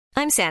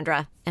I'm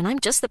Sandra, and I'm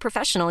just the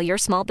professional your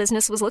small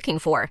business was looking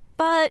for.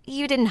 But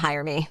you didn't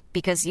hire me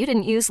because you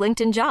didn't use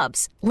LinkedIn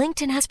Jobs.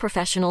 LinkedIn has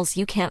professionals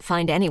you can't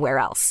find anywhere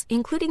else,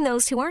 including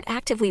those who aren't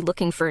actively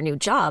looking for a new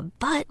job,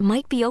 but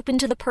might be open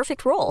to the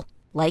perfect role,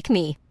 like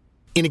me.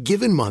 In a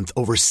given month,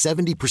 over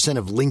 70%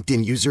 of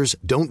LinkedIn users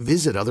don't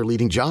visit other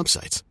leading job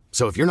sites.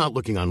 So if you're not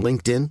looking on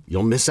LinkedIn,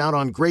 you'll miss out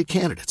on great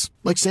candidates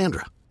like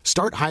Sandra.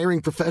 Start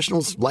hiring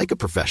professionals like a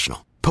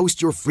professional.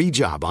 Post your free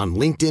job on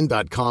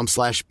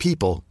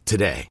linkedin.com/people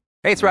today.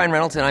 Hey, it's Ryan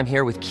Reynolds, and I'm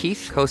here with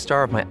Keith,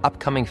 co-star of my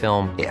upcoming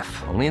film, If,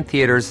 only in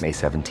theaters May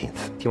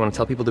 17th. Do you want to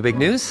tell people the big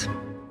news?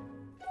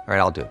 All right,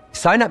 I'll do it.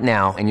 Sign up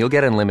now and you'll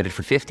get unlimited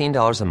for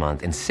 $15 a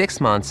month and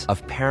 6 months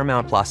of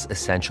Paramount Plus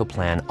Essential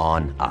Plan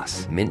on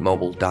us.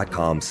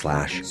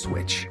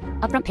 MintMobile.com/switch.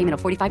 Upfront payment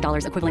of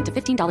 $45 equivalent to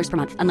 $15 per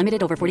month.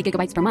 Unlimited over 40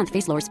 gigabytes per month.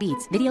 Face lower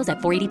speeds. Videos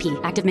at 480p.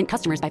 Active Mint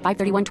customers by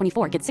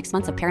 531.24 get 6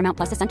 months of Paramount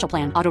Plus Essential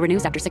Plan. Auto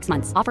renews after 6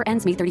 months. Offer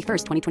ends May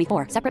 31st,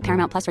 2024. Separate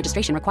Paramount Plus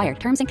registration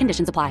required. Terms and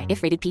conditions apply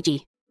if rated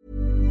PG.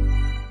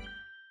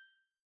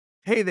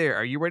 Hey there,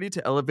 are you ready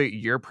to elevate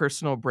your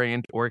personal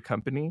brand or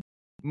company?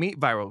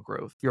 Meet Viral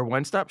Growth, your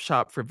one-stop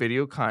shop for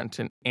video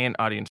content and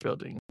audience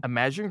building.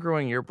 Imagine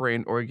growing your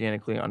brand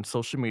organically on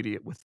social media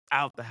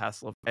without the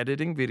hassle of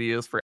editing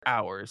videos for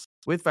hours.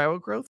 With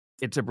Viral Growth,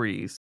 it's a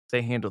breeze.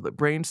 They handle the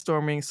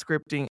brainstorming,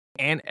 scripting,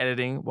 and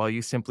editing while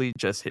you simply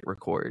just hit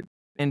record.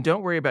 And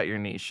don't worry about your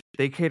niche.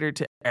 They cater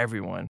to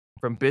everyone,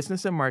 from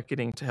business and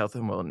marketing to health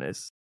and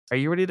wellness. Are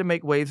you ready to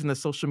make waves in the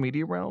social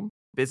media realm?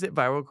 Visit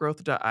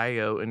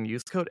viralgrowth.io and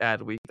use code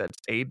ADWEEK, that's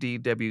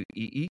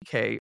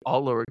ADWEEK,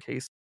 all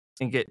lowercase,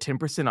 and get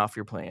 10% off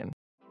your plan.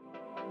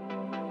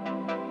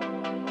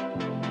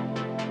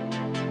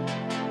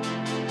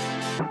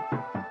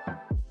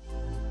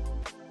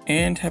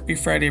 And happy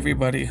Friday,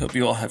 everybody. Hope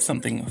you all have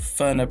something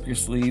fun up your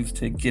sleeves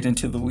to get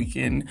into the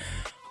weekend.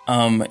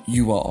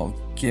 You all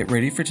get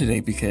ready for today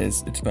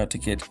because it's about to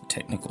get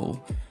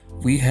technical.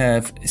 We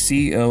have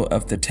CEO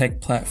of the tech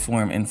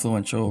platform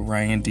Influential,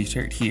 Ryan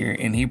Deschert, here,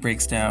 and he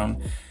breaks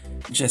down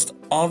just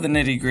all the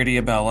nitty gritty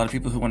about a lot of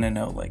people who want to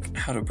know, like,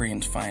 how do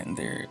brands find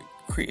their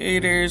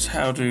creators,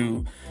 how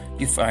do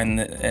you find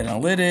the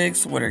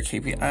analytics, what are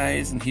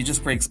KPIs, and he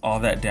just breaks all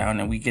that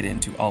down, and we get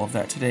into all of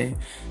that today.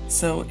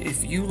 So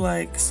if you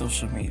like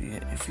social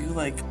media, if you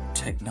like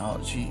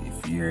technology,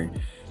 if you're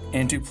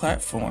into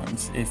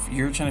platforms, if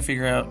you're trying to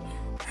figure out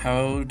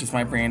how does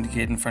my brand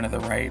get in front of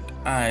the right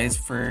eyes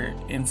for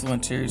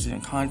influencers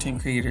and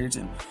content creators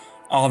and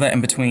all that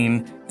in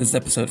between, this is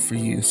episode for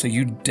you. So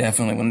you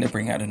definitely want to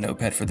bring out a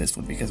notepad for this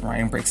one because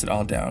Ryan breaks it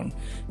all down.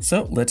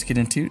 So let's get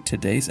into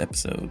today's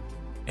episode.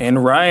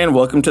 And Ryan,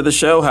 welcome to the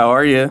show. How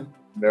are you?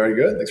 Very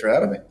good. Thanks for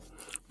having me.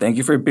 Thank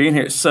you for being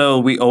here. So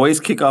we always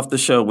kick off the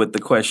show with the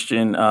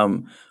question,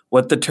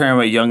 what the term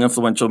a young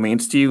influential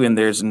means to you, and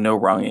there's no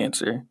wrong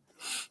answer.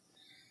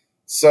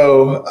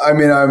 So, I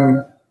mean,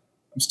 I'm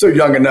still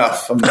young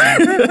enough. I'm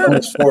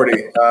almost 40.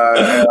 And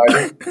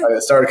I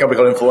started a company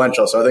called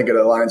Influential, so I think it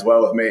aligns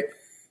well with me.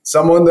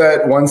 Someone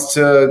that wants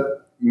to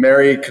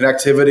marry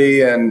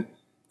connectivity and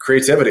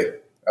creativity.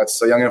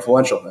 That's a young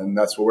influential, and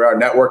that's what we are.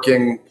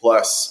 Networking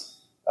plus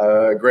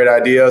great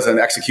ideas and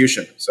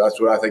execution. So that's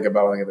what I think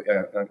about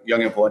young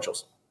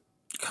influentials.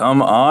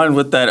 Come on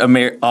with that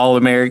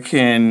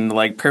all-American,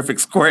 like,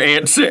 perfect square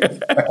answer.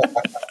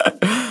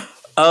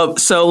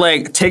 So,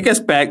 like, take us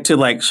back to,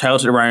 like,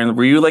 childhood, Ryan.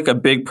 Were you, like, a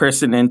big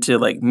person into,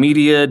 like,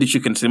 media? Did you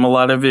consume a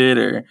lot of it?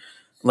 Or,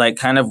 like,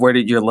 kind of where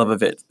did your love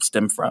of it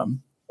stem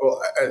from?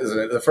 Well,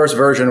 the first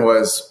version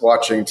was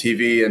watching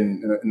TV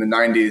in the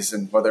 90s,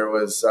 and whether it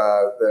was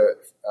the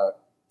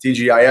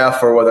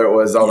TGIF or whether it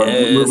was all the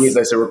movies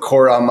they used to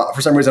record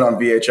for some reason on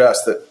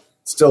VHS that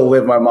still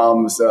live in my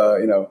mom's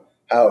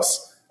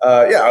house.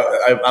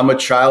 I'm a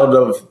child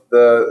of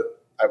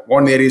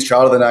born in the 80s,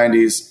 child of the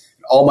 90s.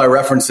 All my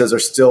references are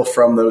still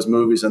from those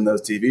movies and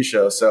those TV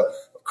shows. So,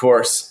 of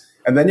course,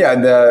 and then,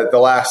 in the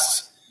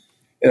last,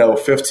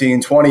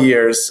 15, 20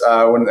 years,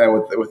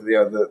 with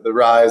the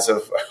rise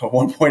of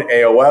one point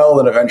AOL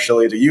and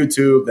eventually to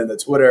YouTube, then to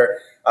Twitter,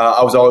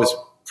 I was always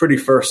pretty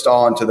first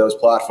on to those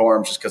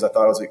platforms just because I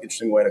thought it was an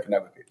interesting way to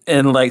connect with people.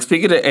 And, like,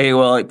 speaking of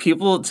AOL, like,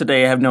 people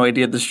today have no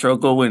idea the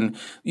struggle when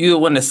you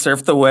want to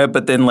surf the web,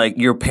 but then, like,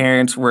 your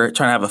parents were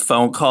trying to have a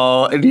phone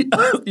call. And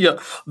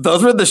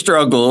those were the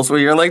struggles where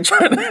you're, like,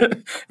 trying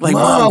to, like,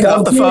 Mom, get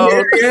off the phone.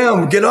 Here I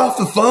am. Get off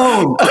the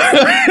phone.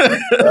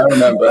 I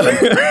remember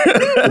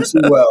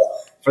too well.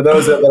 For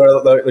those that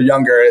are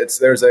younger,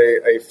 there's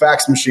a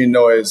fax machine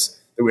noise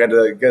that we had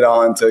to get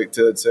on to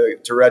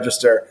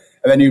register.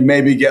 And then you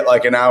maybe get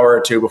like an hour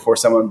or two before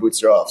someone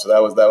boots you off. So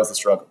that was the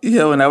struggle.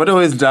 Yeah, and I would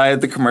always die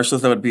at the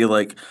commercials that would be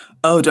like,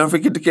 oh, don't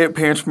forget to get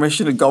parents'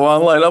 permission to go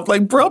online. I'm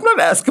like, bro, I'm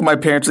not asking my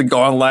parents to go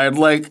online.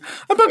 Like,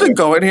 I'm not going to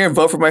go in here and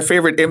vote for my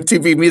favorite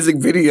MTV music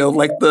video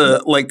like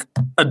the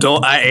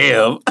adult I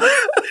am.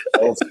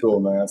 Old school,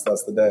 man.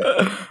 That's the day.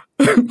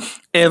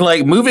 And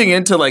like moving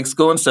into like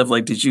school and stuff,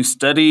 like did you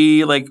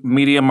study like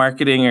media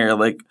marketing or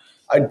like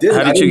I did.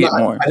 How did you get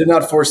more? I did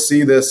not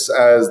foresee this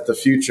as the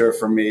future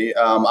for me.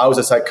 I was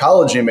a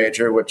psychology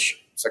major,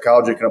 which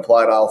psychology can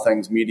apply to all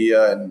things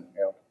media and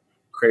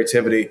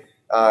creativity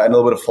and a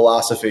little bit of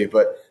philosophy.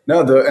 But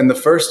no, the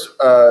first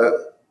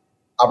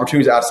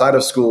opportunities outside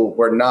of school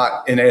were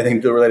not in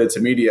anything related to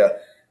media.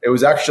 It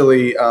was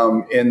actually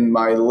in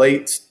my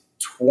late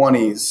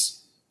 20s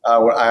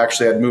when I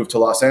actually had moved to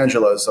Los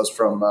Angeles. I was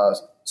from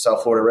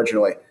South Florida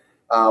originally,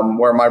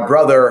 where my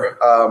brother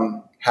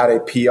had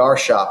a PR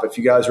shop. If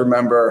you guys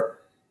remember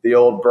the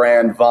old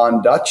brand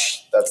Von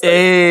Dutch, that's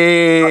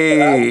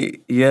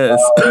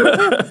yes,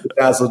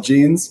 Dazzle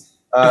jeans.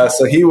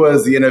 So he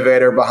was the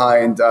innovator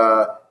behind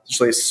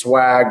essentially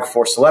swag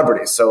for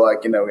celebrities. So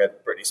we had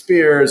Britney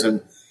Spears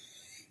and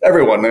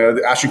everyone,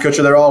 Ashton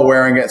Kutcher, they're all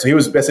wearing it. So he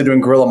was basically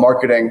doing guerrilla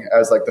marketing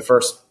as the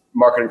first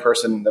marketing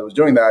person that was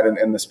doing that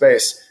in the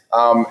space.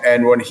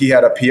 And when he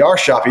had a PR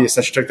shop, he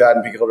essentially took that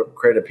and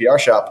created a PR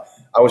shop.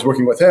 I was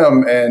working with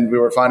him, and we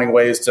were finding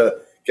ways to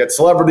get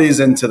celebrities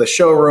into the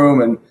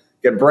showroom and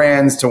get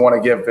brands to want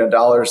to give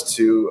dollars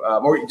to,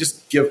 or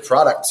just give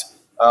product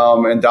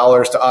and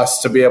dollars to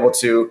us to be able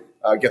to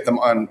get them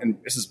on. And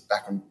this is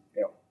back when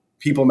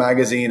People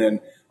magazine and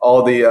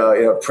all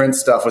the print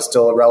stuff was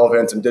still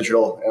relevant and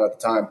digital at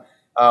the time.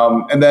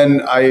 And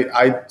then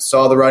I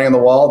saw the writing on the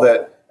wall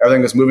that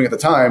everything was moving at the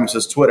time, so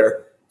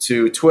Twitter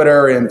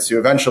and to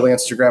eventually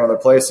Instagram and other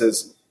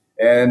places.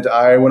 And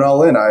I went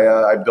all in.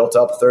 I built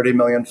up 30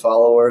 million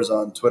followers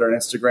on Twitter and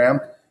Instagram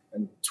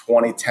in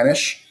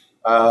 2010-ish.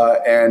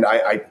 And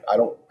I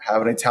don't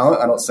have any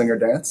talent. I don't sing or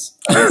dance.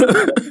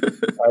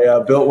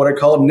 I built what I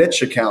call a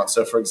niche account.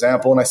 So, for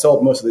example, and I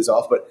sold most of these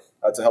off, but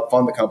to help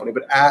fund the company,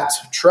 but at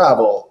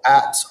travel,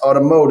 at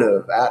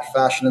automotive, at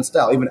fashion and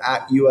style, even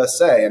at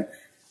USA, and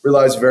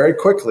realized very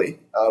quickly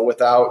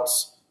without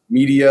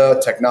media,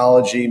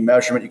 technology,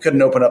 measurement, you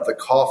couldn't open up the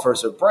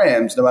coffers of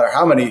brands, no matter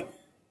how many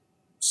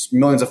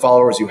millions of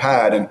followers you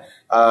had. And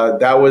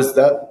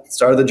that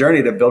started the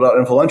journey to build out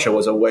Influential,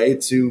 was a way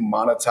to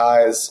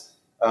monetize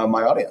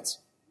my audience.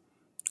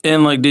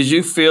 And did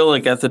you feel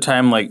at the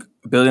time,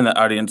 building that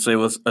audience, it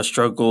was a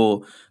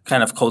struggle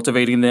kind of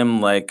cultivating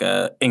them,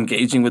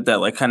 engaging with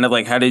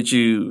that, how did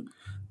you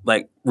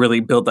really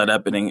build that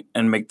up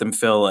and make them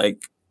feel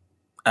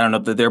I don't know,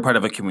 that they're part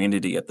of a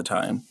community at the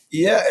time?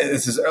 Yeah,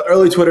 this is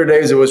early Twitter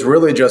days. It was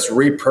really just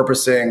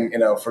repurposing,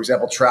 for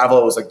example, travel.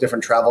 It was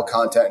different travel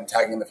content and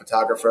tagging the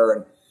photographer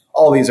and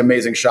all these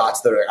amazing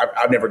shots that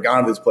I've never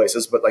gone to these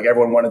places, but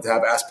everyone wanted to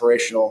have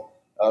aspirational,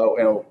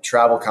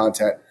 travel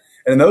content.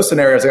 And in those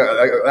scenarios,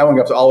 that one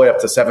got all the way up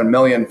to 7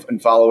 million in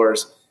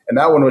followers. And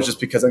that one was just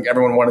because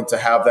everyone wanted to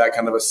have that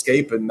kind of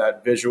escape and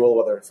that visual,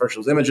 whether first it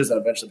was images and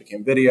eventually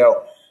became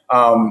video.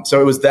 So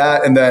it was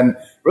that. And then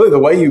really the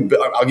way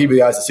I'll give you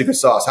guys the secret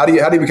sauce. How do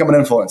you become an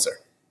influencer?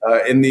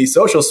 In the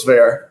social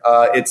sphere,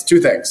 it's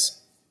two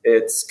things.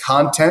 It's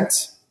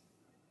content,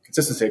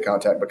 consistency of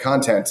content, but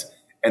content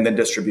and then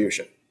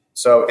distribution.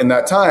 So at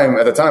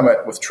the time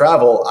with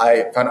travel,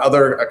 I found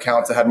other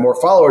accounts that had more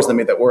followers than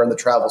me that were in the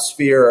travel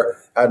sphere,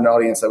 had an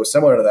audience that was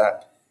similar to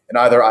that. And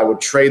either I would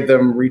trade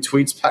them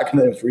retweets back in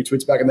the day.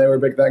 Retweets back in the day were a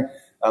big thing.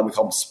 We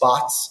call them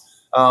spots.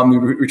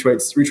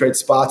 Retrade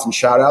spots and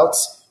shout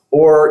outs,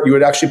 or you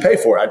would actually pay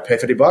for it. I'd pay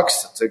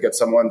 $50 to get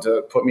someone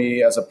to put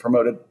me as a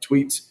promoted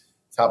tweet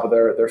top of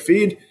their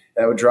feed.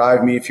 And it would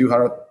drive me a few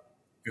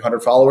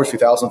hundred followers, a few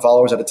thousand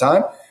followers at a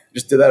time.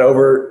 Just did that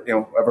over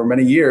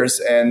many years.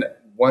 And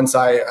once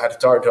I had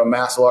started to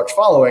amass a large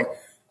following,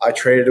 I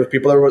traded with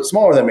people that were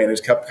smaller than me and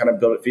just kept kind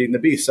of feeding the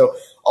beast. So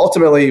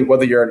ultimately,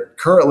 whether you're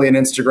currently in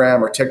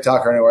Instagram or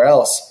TikTok or anywhere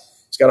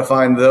else, you've got to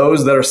find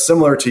those that are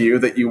similar to you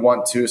that you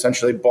want to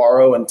essentially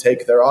borrow and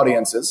take their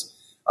audiences.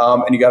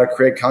 And you got to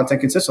create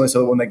content consistently so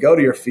that when they go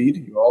to your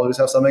feed, you always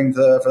have something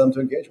for them to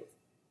engage with.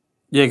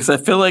 Yeah, because I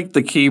feel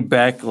the key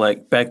back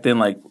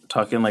then,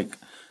 talking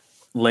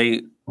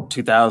late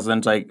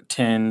 2000s,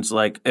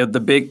 10s, the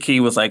big key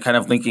was kind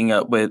of linking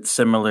up with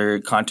similar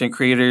content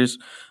creators.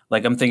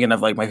 I'm thinking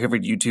of my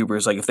favorite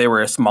YouTubers. If they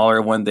were a smaller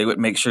one, they would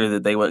make sure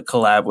that they would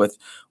collab with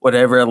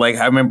whatever.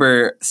 I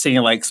remember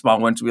seeing small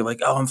ones be oh,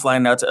 I'm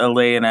flying out to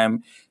LA and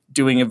I'm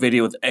doing a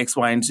video with X,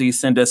 Y, and Z.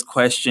 Send us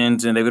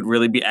questions, and they would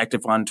really be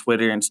active on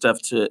Twitter and stuff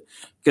to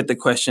get the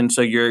questions.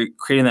 So you're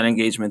creating that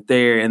engagement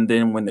there, and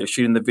then when they're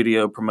shooting the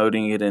video,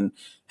 promoting it, and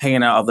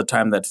hanging out all the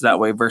time, that's that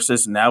way.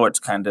 Versus now, it's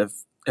kind of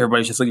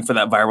everybody's just looking for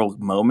that viral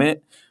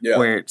moment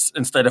where it's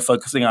instead of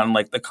focusing on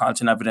the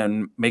content of it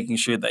and making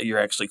sure that you're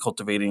actually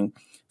cultivating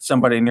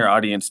somebody in your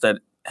audience that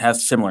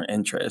has similar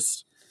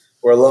interests.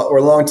 We're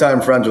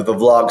longtime friends with the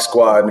Vlog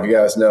Squad. And if you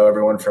guys know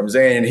everyone from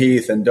Zane and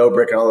Heath and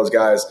Dobrik and all those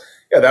guys,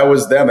 yeah, that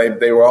was them.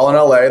 They were all in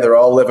LA. They're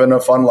all living a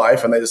fun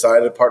life, and they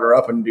decided to partner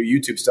up and do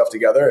YouTube stuff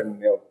together.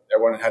 And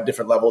everyone had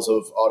different levels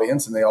of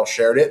audience, and they all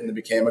shared it, and it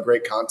became a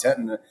great content.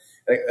 And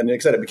like I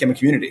said, it became a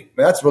community.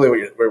 That's really what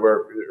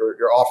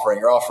you're offering.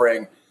 You're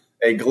offering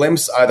a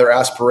glimpse, either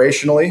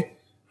aspirationally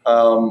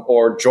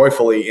or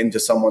joyfully, into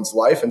someone's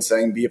life, and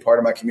saying, "Be a part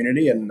of my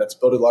community," and let's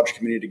build a larger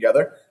community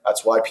together.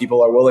 That's why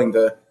people are willing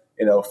to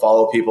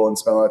follow people and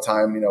spend a lot of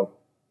time.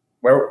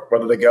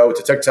 Whether they go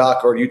to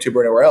TikTok or YouTube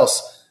or anywhere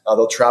else.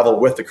 They'll travel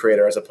with the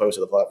creator as opposed to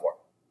the platform.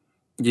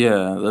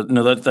 Yeah,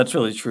 that's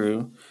really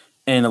true.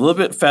 And a little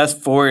bit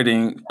fast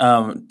forwarding,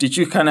 did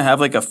you kind of have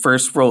like a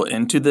first role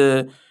into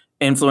the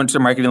influencer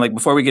marketing, like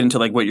before we get into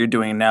like what you're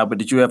doing now, but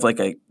did you have like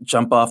a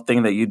jump off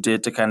thing that you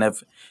did to kind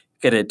of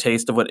get a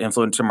taste of what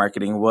influencer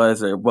marketing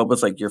was, or what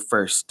was like your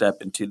first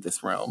step into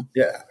this realm?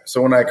 Yeah.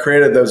 So when I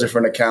created those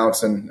different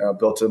accounts and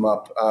built them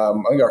up, I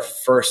think our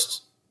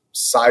first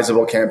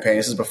sizable campaign,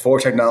 this is before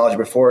technology,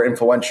 before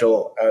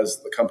Influential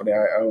as the company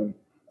I own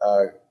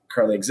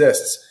currently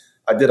exists.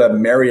 I did a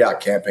Marriott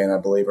campaign, I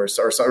believe, or it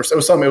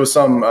was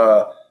some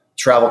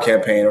travel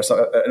campaign or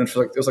something. And it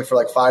was like for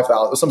like $5,000,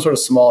 it was some sort of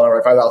small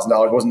number,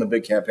 $5,000. It wasn't a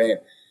big campaign.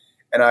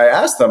 And I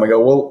asked them, I go,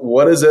 well,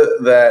 what is it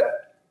that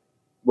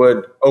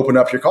would open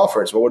up your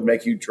coffers? What would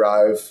make you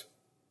drive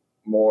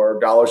more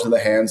dollars in the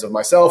hands of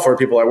myself or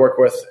people I work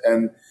with?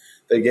 And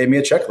they gave me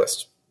a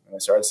checklist. And I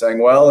started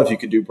saying, well, if you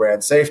could do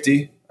brand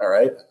safety, all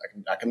right,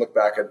 I can look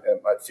back at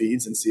my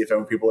feeds and see if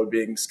people are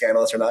being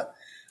scandalous or not.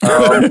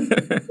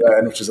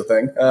 And which is a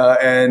thing.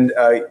 And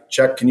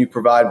check, can you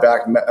provide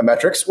back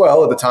metrics?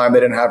 Well, at the time, they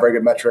didn't have very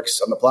good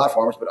metrics on the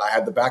platforms, but I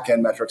had the back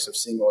end metrics of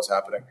seeing what was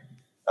happening.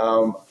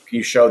 Can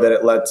you show that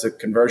it led to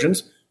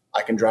conversions?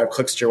 I can drive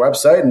clicks to your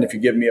website. And if you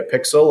give me a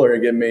pixel or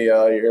you give me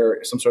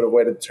some sort of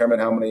way to determine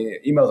how many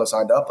emails I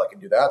signed up, I can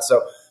do that.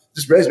 So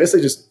just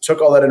basically just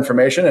took all that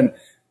information and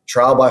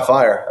trial by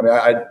fire. I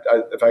mean,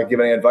 if I give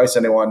any advice to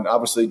anyone,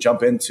 obviously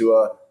jump into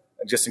a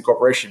existing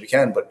corporation if you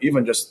can, but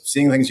even just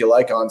seeing things you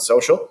like on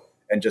social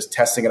and just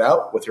testing it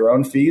out with your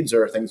own feeds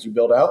or things you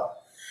build out,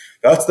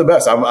 that's the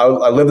best.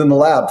 I lived in the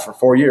lab for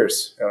 4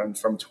 years, and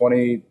from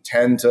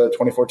 2010 to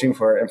 2014,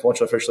 before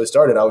Influential officially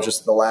started, I was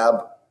just in the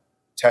lab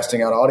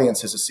testing out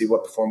audiences to see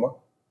what performed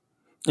well.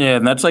 Yeah,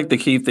 and that's like the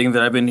key thing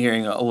that I've been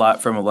hearing a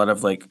lot from a lot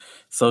of like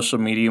social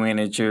media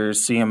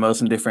managers, CMOs,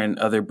 and different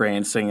other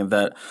brands saying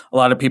that a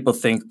lot of people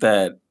think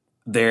that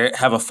they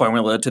have a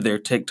formula to their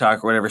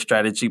TikTok or whatever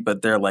strategy,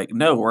 but they're like,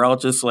 no, we're all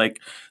just like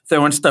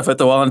throwing stuff at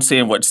the wall and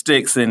seeing what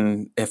sticks.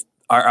 And if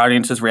our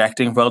audience is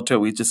reacting well to it,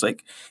 we just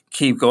like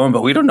keep going,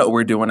 but we don't know what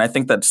we're doing. I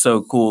think that's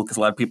so cool because a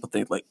lot of people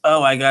think like,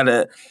 oh, I got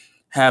to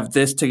have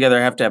this together.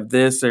 I have to have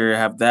this or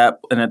have that.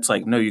 And it's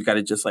like, no, you got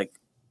to just like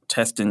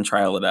test and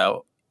trial it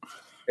out.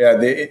 Yeah.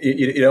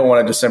 You don't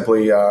want to just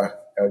simply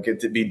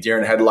get to be deer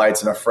in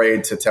headlights and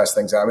afraid to test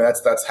things out. I mean,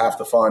 that's half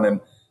the fun.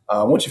 And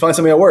once you find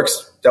something that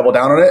works, double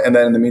down on it. And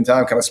then in the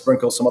meantime, kind of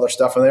sprinkle some other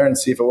stuff in there and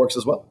see if it works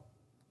as well.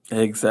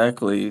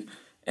 Exactly.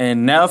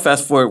 And now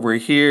fast forward, we're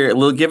here.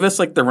 Give us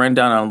like the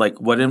rundown on like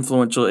what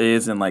Influential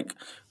is and like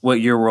what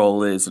your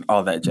role is and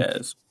all that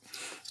jazz.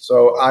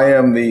 So I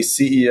am the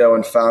CEO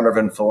and founder of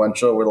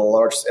Influential. We're the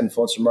largest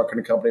influencer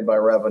marketing company by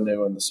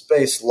revenue in the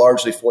space,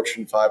 largely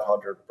Fortune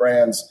 500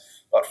 brands,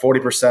 about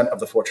 40% of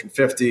the Fortune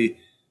 50,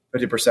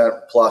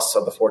 50% plus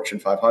of the Fortune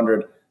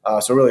 500.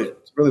 So really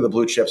the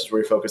blue chips is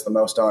where we focus the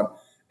most on.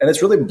 And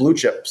it's really blue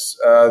chips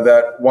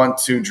that want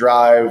to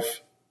drive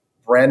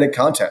branded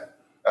content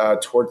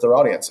towards their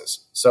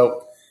audiences.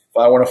 So if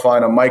I want to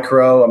find a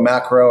micro, a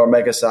macro, or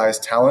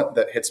mega-sized talent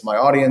that hits my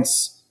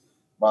audience,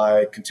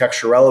 my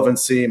contextual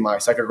relevancy, my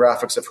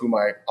psychographics of who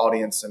my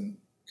audience and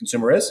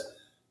consumer is,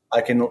 I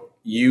can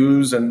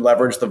use and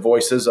leverage the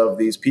voices of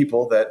these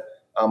people that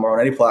are on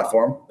any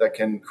platform that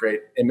can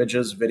create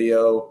images,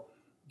 video,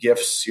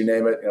 GIFs, you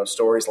name it,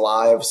 stories,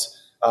 lives.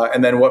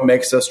 And then what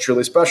makes us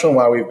truly special and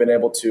why we've been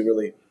able to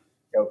really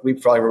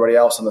leapfrog everybody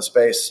else in the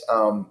space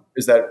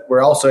is that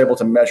we're also able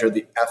to measure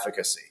the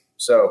efficacy.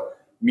 So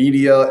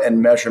media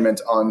and measurement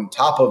on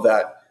top of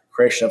that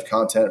creation of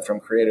content from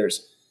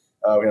creators.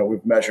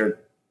 We've measured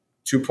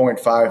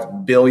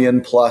 2.5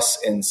 billion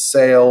plus in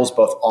sales,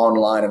 both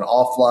online and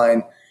offline.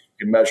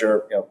 You can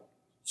measure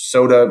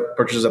soda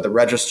purchases at the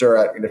register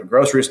at different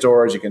grocery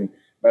stores. You can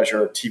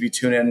measure TV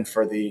tune-in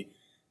for the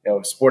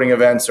sporting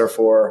events or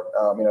for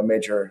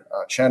major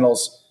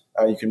channels.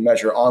 You can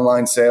measure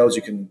online sales.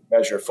 You can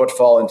measure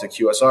footfall into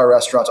QSR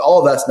restaurants. All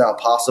of that's now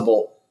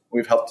possible.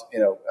 We've helped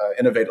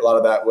innovate a lot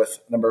of that with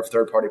a number of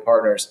third-party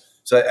partners.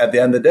 So at the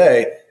end of the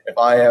day, if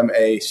I am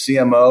a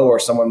CMO or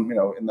someone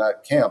in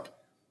that camp,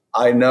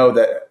 I know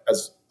that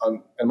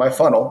in my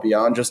funnel,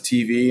 beyond just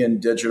TV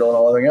and digital and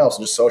all everything else,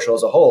 and just social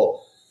as a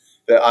whole,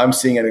 that I'm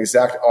seeing an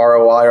exact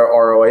ROI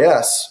or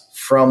ROAS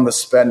from the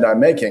spend I'm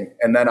making,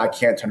 and then I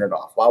can't turn it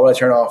off. Why would I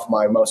turn off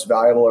my most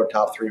valuable or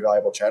top 3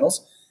 valuable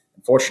channels?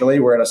 Unfortunately,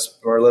 we're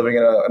living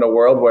in a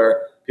world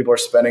where people are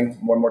spending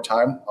more and more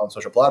time on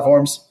social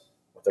platforms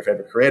with their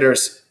favorite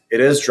creators. It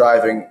is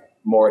driving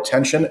more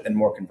attention and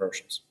more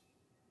conversions.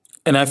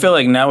 And I feel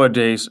like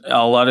nowadays,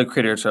 a lot of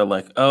creators are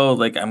like, oh,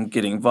 like I'm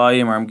getting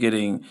volume or I'm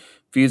getting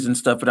views and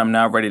stuff, but I'm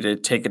now ready to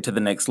take it to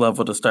the next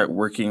level to start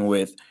working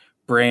with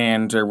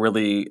brands or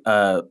really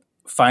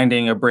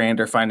finding a brand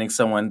or finding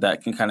someone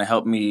that can kind of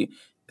help me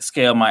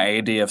scale my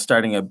idea of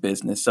starting a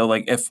business. So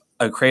like if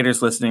a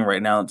creator's listening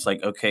right now, it's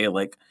like, okay,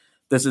 like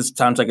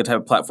sounds like a type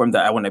of platform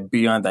that I want to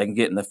be on that I can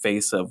get in the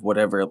face of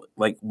whatever.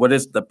 Like what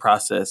is the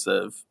process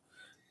of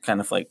kind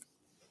of like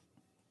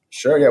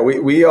Sure. Yeah,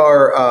 we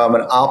are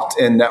an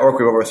opt-in network.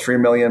 We have over 3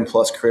 million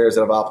plus creators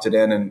that have opted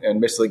in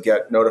and basically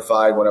get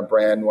notified when a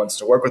brand wants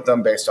to work with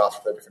them based off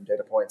of the different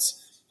data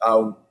points.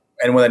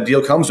 And when a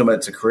deal comes to them,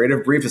 it's a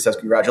creative brief that says,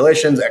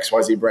 congratulations,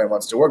 XYZ brand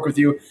wants to work with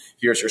you.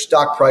 Here's your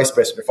stock price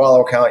based on your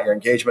follow count, your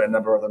engagement, and a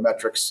number of other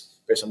metrics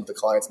based on what the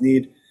clients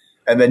need.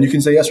 And then you can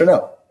say yes or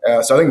no.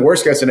 So I think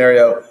worst case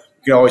scenario,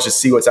 you can always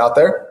just see what's out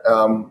there.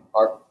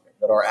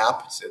 Our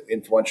app, it's an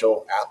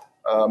influential app.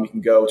 You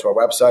can go to our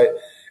website.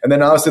 And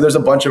then obviously there's a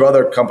bunch of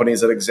other companies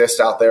that exist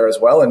out there as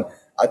well. And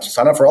I just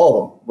sign up for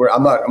all of them.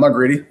 I'm not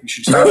greedy. You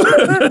should sign up for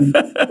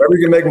wherever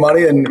you can make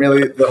money. And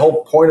really the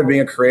whole point of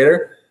being a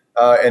creator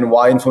and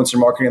why influencer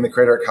marketing and the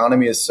creator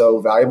economy is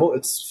so valuable,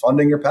 it's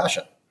funding your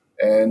passion.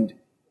 And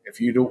if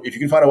you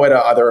can find a way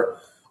to either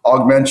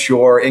augment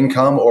your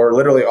income or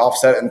literally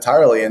offset it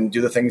entirely and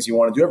do the things you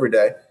want to do every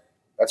day,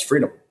 that's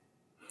freedom.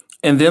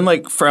 And then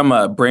like from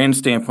a brand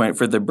standpoint,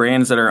 for the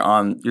brands that are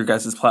on your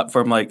guys'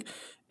 platform, like,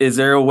 is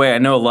there a way, I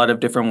know a lot of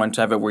different ones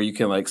have it where you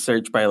can like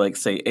search by like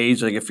say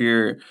age, like if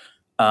you're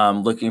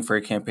looking for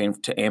a campaign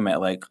to aim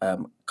at like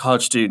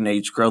college student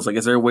age girls, like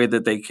is there a way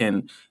that they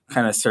can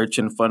kind of search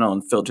and funnel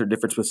and filter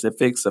different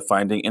specifics of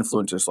finding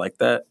influencers like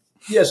that?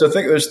 Yeah, so I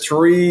think there's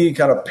 3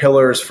 kind of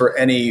pillars for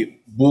any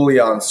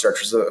Boolean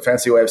search, which is a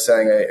fancy way of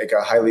saying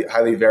a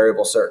highly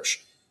variable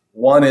search.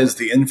 One is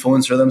the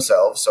influencer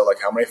themselves. So like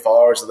how many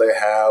followers do they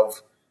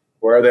have?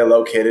 Where are they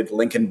located?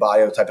 Link in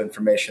bio type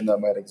information that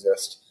might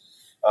exist.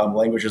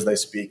 Languages they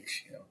speak,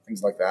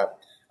 things like that.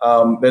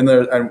 Then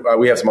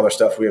we have some other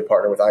stuff. We have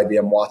partnered with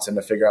IBM Watson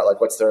to figure out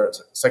like what's their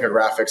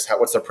psychographics,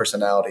 what's their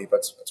personality.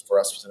 That's for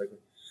us specifically.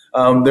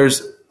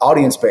 There's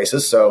audience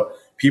bases. So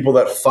people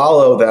that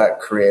follow that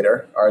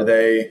creator, are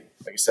they,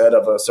 like you said,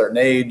 of a certain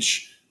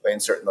age? Are they in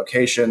certain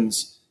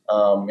locations?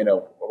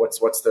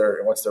 What's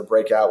their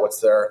breakout? What's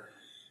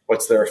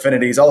their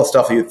affinities? All the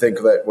stuff that you think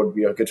that would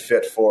be a good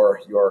fit for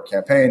your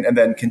campaign. And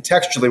then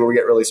contextually, where we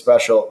get really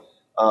special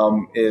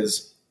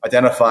is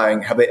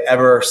identifying, have they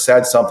ever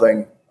said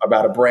something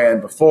about a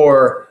brand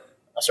before,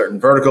 a certain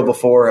vertical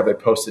before? Have they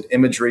posted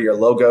imagery or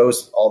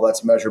logos? All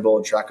that's measurable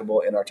and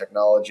trackable in our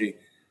technology.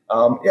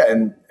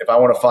 And if I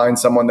want to find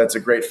someone that's a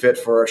great fit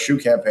for a shoe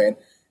campaign,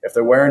 if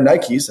they're wearing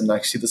Nikes and I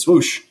see the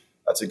swoosh,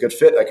 that's a good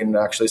fit. I can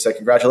actually say,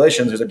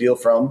 congratulations, there's a deal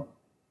from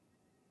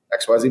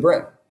XYZ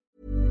brand.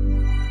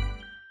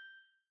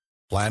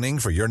 Planning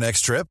for your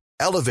next trip?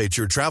 Elevate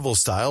your travel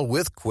style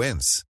with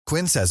Quince.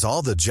 Quince has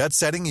all the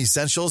jet-setting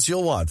essentials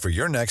you'll want for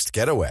your next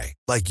getaway,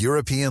 like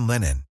European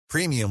linen,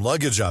 premium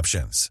luggage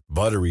options,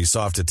 buttery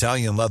soft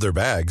Italian leather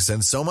bags,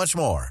 and so much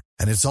more.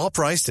 And it's all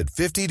priced at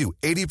 50 to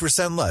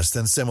 80% less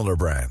than similar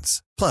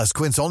brands. Plus,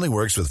 Quince only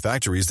works with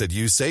factories that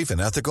use safe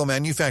and ethical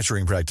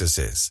manufacturing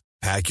practices.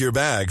 Pack your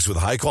bags with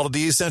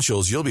high-quality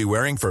essentials you'll be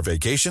wearing for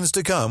vacations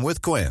to come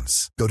with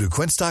Quince. Go to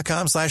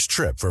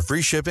quince.com/trip for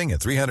free shipping and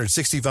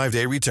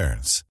 365-day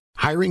returns.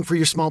 Hiring for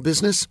your small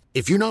business?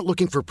 If you're not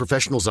looking for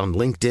professionals on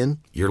LinkedIn,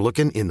 you're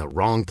looking in the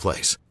wrong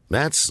place.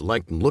 That's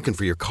like looking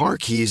for your car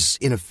keys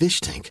in a fish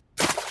tank.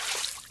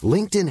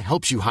 LinkedIn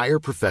helps you hire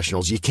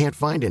professionals you can't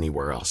find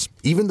anywhere else,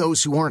 even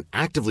those who aren't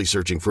actively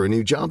searching for a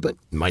new job but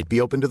might be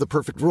open to the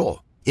perfect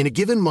role. In a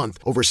given month,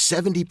 over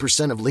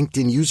 70% of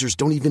LinkedIn users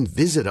don't even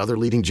visit other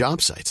leading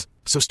job sites.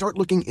 So start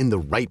looking in the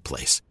right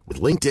place.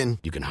 With LinkedIn,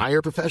 you can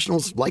hire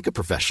professionals like a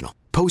professional.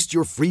 Post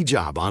your free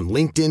job on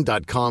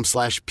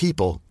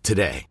linkedin.com/people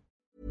today.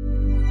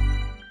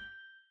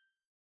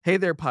 Hey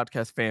there,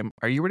 podcast fam.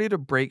 Are you ready to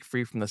break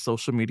free from the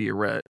social media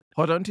rut?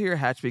 Hold on to your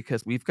hatch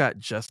because we've got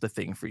just the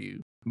thing for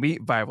you.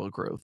 Meet Viral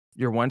Growth,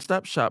 your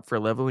one-stop shop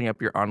for leveling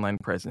up your online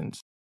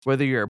presence.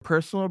 Whether you're a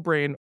personal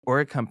brand or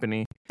a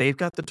company, they've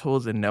got the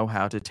tools and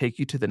know-how to take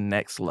you to the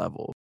next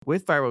level.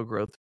 With Viral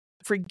Growth,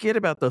 forget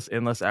about those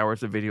endless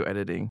hours of video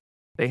editing.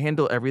 They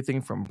handle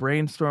everything from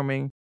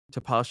brainstorming to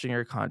polishing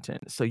your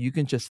content so you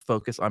can just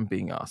focus on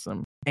being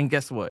awesome. And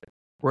guess what?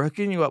 We're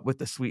hooking you up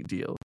with a sweet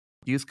deal.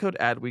 Use code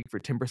ADWEEK for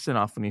 10%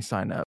 off when you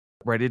sign up.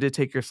 Ready to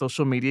take your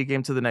social media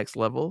game to the next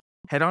level?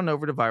 Head on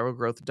over to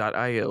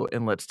viralgrowth.io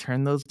and let's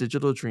turn those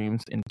digital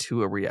dreams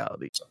into a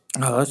reality.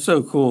 Oh, that's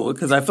so cool.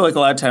 Because I feel like a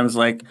lot of times,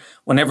 like,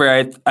 whenever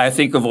I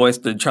think of always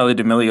the Charli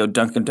D'Amelio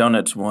Dunkin'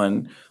 Donuts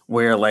one,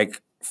 where, like,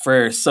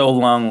 for so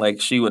long, like,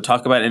 she would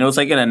talk about it, and it was,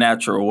 like, in a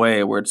natural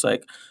way where it's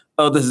like,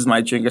 oh, this is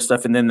my drink and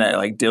stuff, and then that,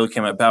 like, deal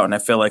came about, and I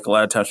feel like a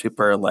lot of times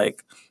people are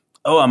like,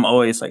 oh, I'm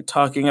always, like,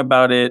 talking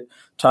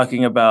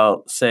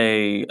about,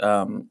 say,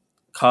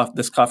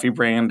 this coffee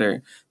brand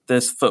or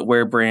this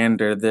footwear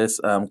brand or this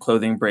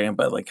clothing brand,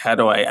 but like, how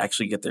do I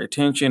actually get their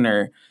attention,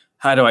 or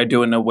how do I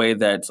do it in a way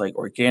that's like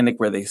organic,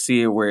 where they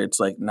see it, where it's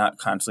like not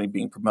constantly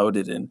being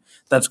promoted? And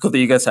that's cool that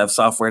you guys have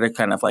software to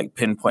kind of like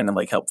pinpoint and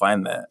like help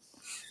find that.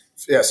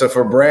 Yeah. So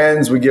for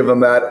brands, we give them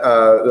that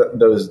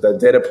the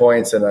data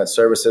points and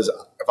services.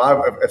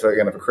 If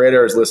a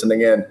creator is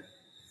listening in,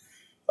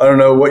 I don't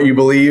know what you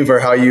believe or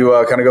how you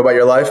kind of go about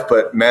your life,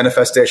 but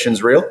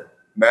manifestation's real.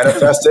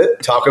 Manifest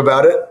it, talk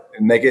about it,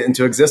 and make it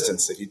into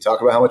existence. If you talk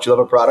about how much you love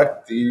a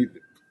product, the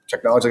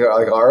technology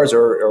like ours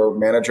or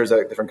managers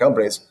at different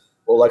companies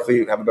will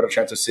likely have a better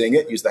chance of seeing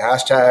it. Use the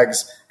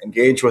hashtags,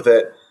 engage with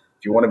it.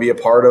 If you want to be a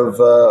part of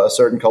a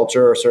certain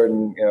culture or a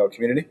certain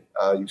community,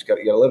 you got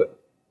to live it.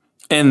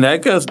 And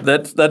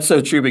that's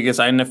so true, because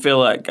I feel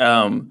like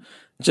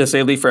just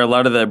lately for a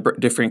lot of the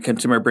different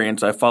consumer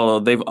brands I follow,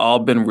 they've all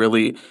been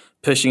really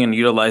pushing and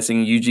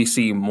utilizing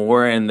UGC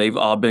more, and they've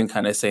all been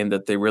kind of saying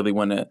that they really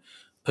want to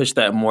push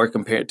that more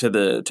compared to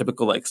the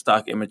typical like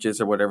stock images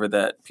or whatever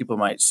that people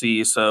might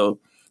see. So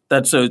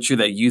that's so true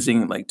that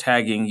using like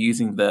tagging,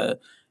 using the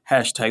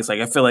hashtags,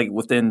 like I feel like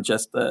within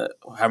just the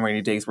how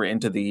many days we're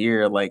into the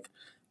year, like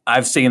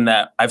I've seen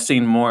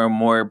more and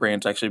more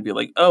brands actually be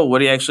like, oh, what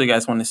do you actually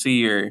guys want to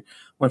see? Or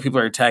when people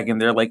are tagging,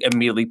 they're like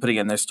immediately putting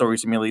in their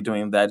stories, immediately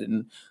doing that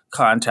and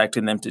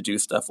contacting them to do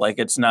stuff. Like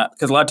it's not,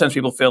 because a lot of times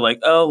people feel like,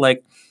 oh,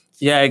 like,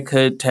 yeah, I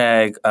could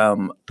tag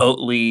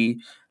Oatly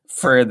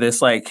for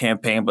this like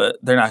campaign, but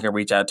they're not going to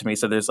reach out to me.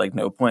 So there's like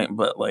no point.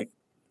 But like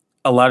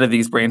a lot of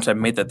these brands have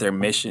made that their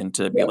mission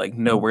to be like,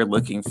 no, we're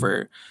looking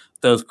for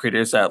those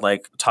creators that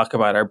like talk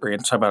about our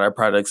brand, talk about our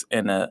products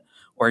in a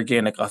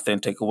organic,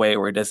 authentic way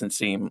where it doesn't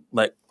seem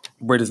like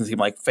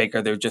fake,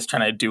 or they're just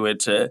trying to do it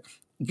to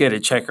get a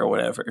check or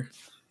whatever.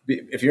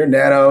 If you're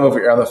Nano,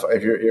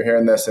 if you're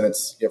hearing this and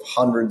you have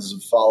hundreds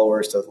of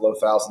followers to low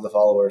thousands of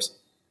followers,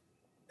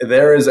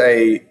 there is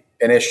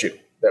an issue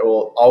that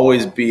will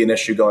always be an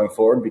issue going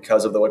forward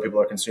because of the way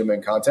people are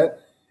consuming content,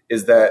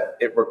 is that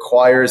it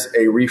requires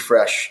a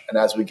refresh. And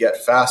as we get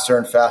faster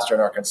and faster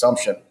in our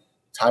consumption,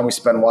 time we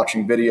spend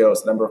watching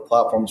videos, the number of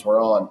platforms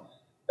we're on,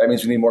 that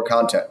means we need more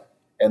content.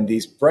 And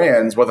these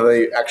brands, whether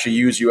they actually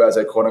use you as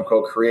a quote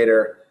unquote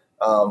creator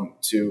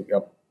to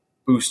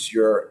boost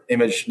your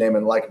image, name,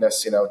 and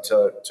likeness, to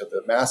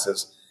the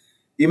masses,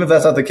 even if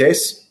that's not the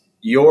case,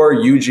 your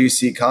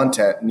UGC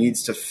content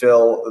needs to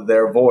fill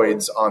their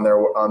voids on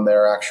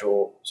their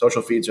actual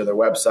social feeds or their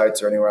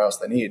websites or anywhere else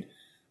they need.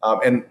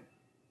 And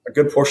a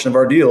good portion of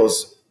our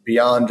deals,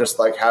 beyond just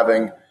like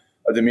having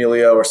a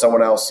D'Amelio or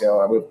someone else, we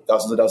have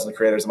dozens of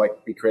creators that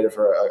might be creative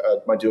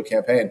might do a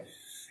campaign,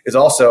 is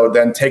also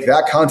then take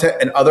that content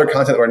and other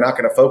content that we're not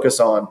going to focus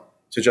on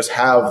to just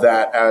have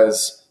that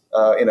as,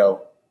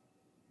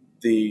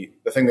 the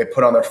thing they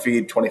put on their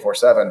feed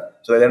 24/7.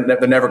 So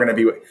they're never going to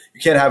be,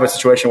 you can't have a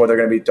situation where they're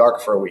going to be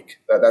dark for a week.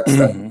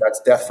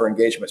 That's death for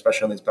engagement,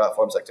 especially on these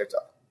platforms like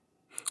TikTok.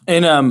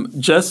 And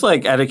just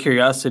like out of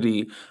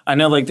curiosity, I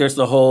know like there's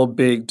the whole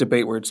big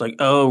debate where it's like,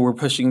 oh, we're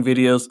pushing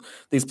videos.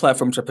 These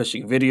platforms are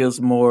pushing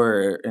videos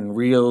more and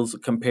reels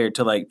compared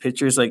to like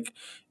pictures. Like,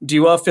 do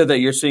you all feel that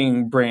you're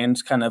seeing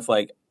brands kind of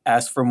like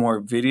ask for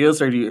more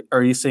videos, or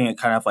are you seeing it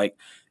kind of like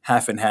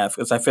half and half?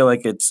 Because I feel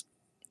like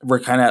we're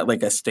kind of at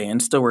like a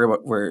standstill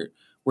where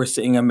we're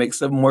seeing a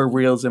mix of more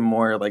reels and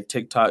more like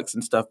TikToks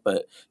and stuff,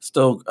 but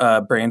still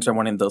brands are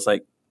wanting those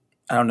like,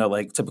 I don't know,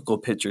 like typical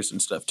pictures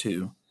and stuff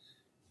too.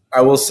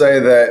 I will say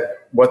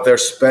that what they're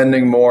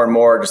spending more and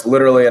more, just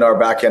literally in our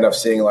back end of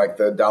seeing like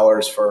the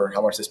dollars for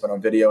how much they spend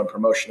on video and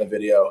promotion of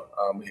video.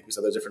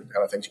 So there's different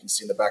kind of things you can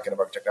see in the back end of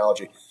our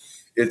technology.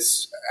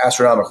 It's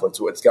astronomical.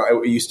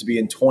 It used to be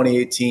in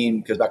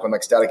 2018, because back when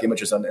like static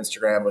images on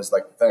Instagram was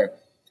like the thing, it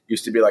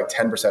used to be like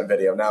 10%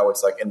 video. Now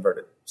it's like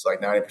inverted. It's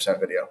like 90%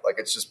 video. Like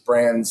it's just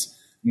brands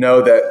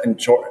know that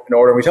in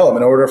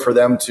order for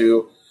them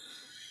to,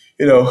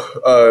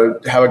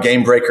 have a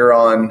game breaker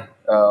on,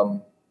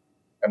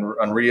 and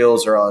on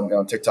Reels or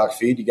on TikTok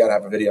feed, you got to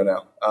have a video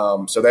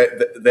now. So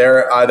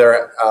they're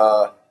either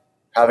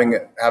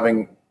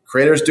having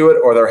creators do it,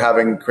 or they're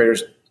having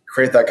creators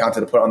create that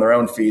content to put on their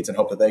own feeds and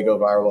hope that they go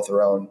viral with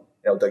their own.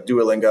 Like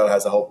Duolingo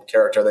has a whole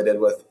character they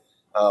did with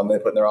they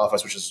put in their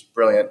office, which is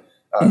brilliant.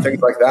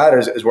 Things like that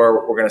is where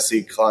we're going to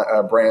see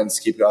brands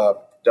keep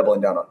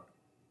doubling down on.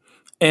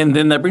 And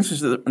then that brings us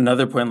to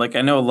another point. Like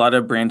I know a lot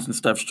of brands and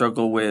stuff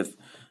struggle with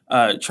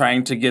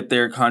trying to get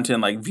their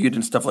content like viewed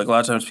and stuff. Like a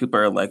lot of times people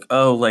are like,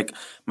 oh, like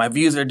my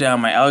views are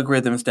down, my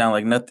algorithm's down,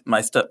 like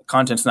my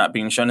content's not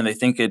being shown, and they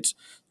think it's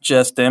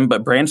just them.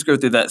 But brands go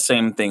through that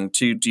same thing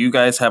too. Do you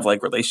guys have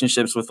like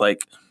relationships with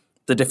like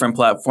the different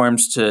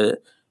platforms to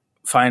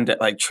find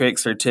like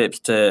tricks or tips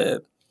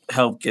to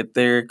help get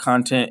their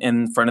content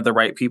in front of the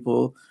right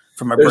people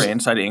from a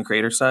brand side and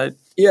creator side?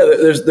 Yeah,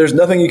 there's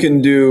nothing you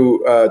can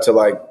do to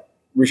like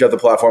reach out to the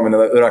platform, and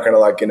they're not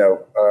going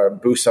to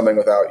boost something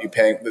without you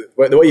paying.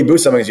 The way you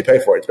boost something is you pay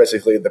for it. It's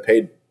basically the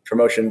paid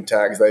promotion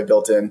tags they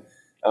built in.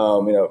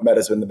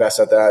 Meta's been the best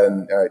at that,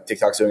 and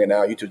TikTok's doing it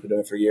now. YouTube's been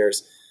doing it for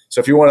years. So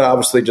if you want to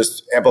obviously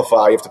just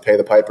amplify, you have to pay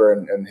the piper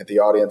and hit the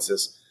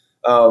audiences.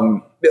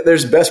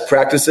 There's best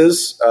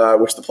practices,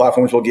 which the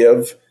platforms will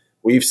give.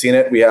 We've seen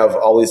it. We have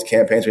all these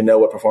campaigns. We know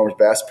what performs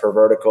best per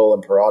vertical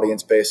and per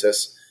audience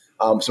basis.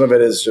 Some of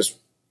it is just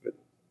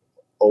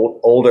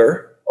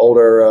older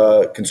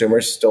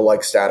consumers still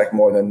like static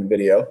more than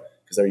video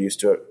because they're used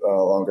to it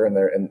longer, and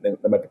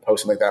they might be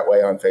posting like that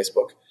way on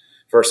Facebook.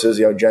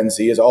 Versus Gen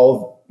Z is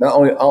not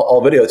only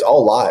all video, it's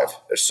all live.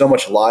 There's so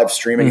much live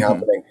streaming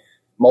happening,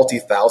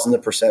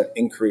 multi-1,000%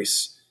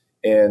 increase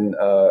in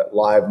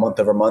live month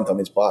over month on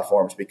these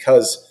platforms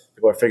because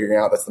people are figuring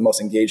out that's the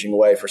most engaging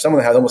way for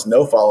someone that has almost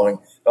no following,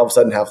 all of a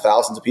sudden have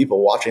thousands of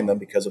people watching them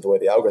because of the way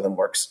the algorithm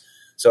works.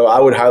 So I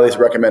would highly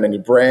recommend any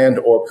brand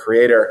or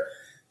creator,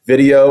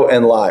 video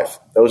and live.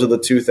 Those are the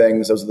two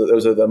things. Those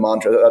are the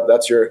mantra.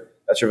 That's your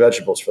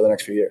vegetables for the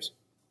next few years.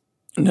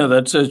 No,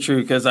 that's so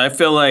true. Because I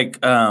feel like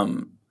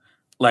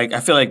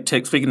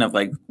speaking of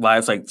like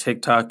lives, like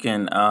TikTok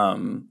and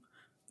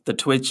the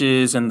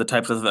Twitches and the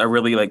types of are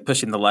really like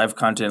pushing the live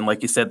content.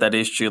 Like you said, that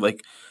is true.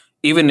 Like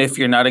even if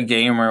you're not a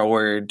gamer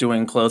or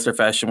doing clothes or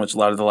fashion, which a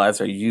lot of the lives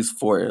are used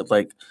for,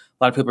 like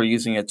a lot of people are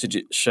using it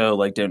to show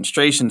like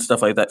demonstrations,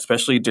 stuff like that.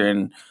 Especially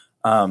during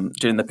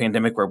the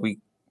pandemic where we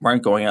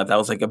weren't going out, that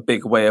was like a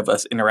big way of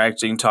us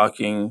interacting,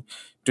 talking,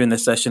 doing the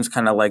sessions,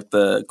 kind of like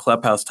the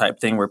Clubhouse type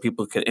thing where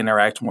people could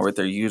interact more with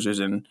their users.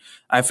 And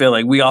I feel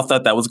like we all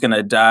thought that was going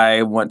to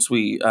die once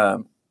we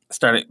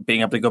started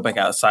being able to go back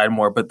outside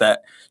more, but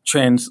that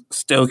trend's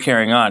still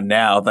carrying on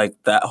now. Like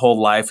that whole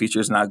live feature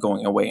is not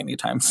going away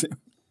anytime soon.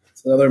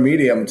 It's another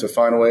medium to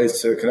find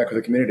ways to connect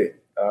with the community.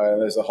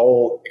 There's a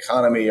whole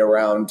economy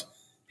around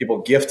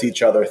people gift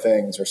each other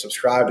things or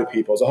subscribe to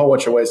people. There's a whole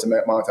bunch of ways to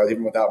monetize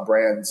even without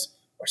brands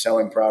or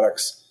selling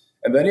products.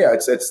 And then,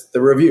 it's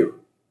the review.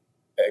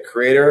 A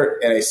creator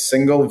in a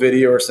single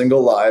video or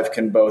single live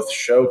can both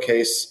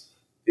showcase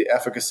the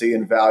efficacy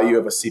and value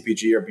of a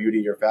CPG or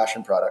beauty or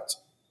fashion product,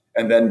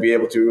 and then be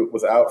able to,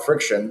 without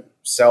friction,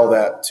 sell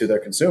that to their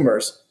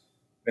consumers.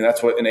 And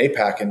that's what in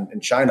APAC in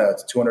China,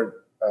 it's 200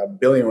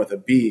 billion with a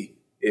B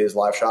is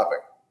live shopping.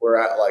 We're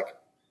at like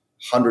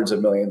hundreds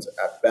of millions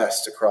at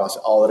best across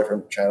all the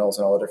different channels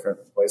and all the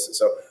different places.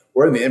 So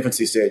we're in the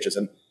infancy stages,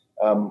 and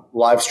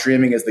live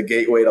streaming is the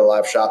gateway to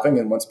live shopping.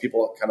 And once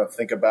people kind of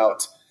think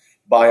about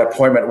by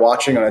appointment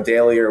watching on a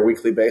daily or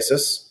weekly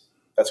basis,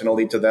 that's going to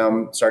lead to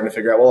them starting to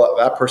figure out, well,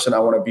 that person I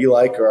want to be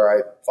like, or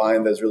I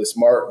find that's really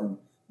smart and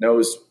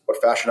knows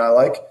what fashion I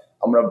like,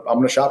 I'm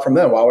gonna shop from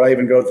them. Why would I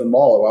even go to the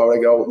mall? Or why would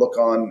I go look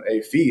on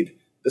a feed?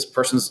 This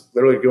person's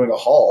literally doing a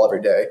haul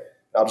every day.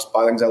 I'll just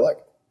buy things I like.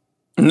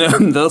 No,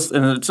 and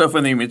it's so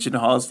funny you mentioned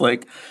hauls.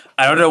 Like,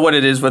 I don't know what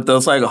it is, but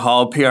those like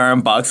haul PR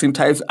unboxing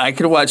types, I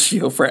could watch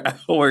you for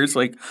hours.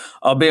 Like,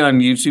 I'll be on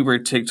YouTube or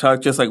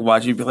TikTok, just like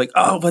watching, be like,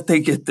 oh, what they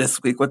get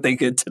this week, what they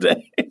get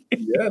today.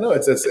 Yeah, no,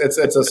 it's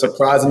a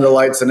surprise and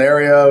delight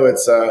scenario.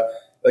 It's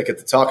they get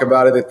to talk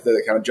about it,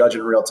 they kind of judge it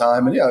in real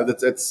time, and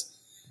it's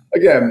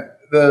again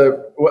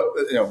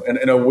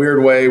in a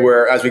weird way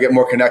where as we get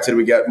more connected,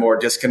 we get more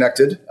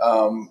disconnected.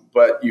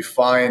 But you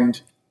find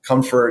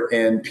comfort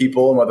in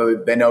people, and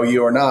whether they know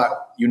you or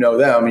not, you know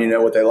them, and you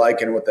know what they like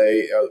and what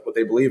they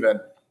believe in,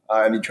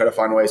 and you try to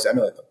find ways to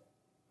emulate them.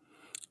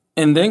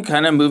 And then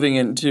kind of moving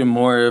into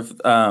more of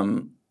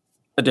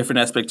a different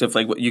aspect of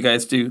like what you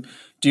guys do.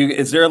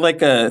 Is there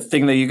like a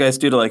thing that you guys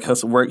do to like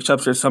host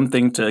workshops or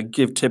something to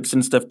give tips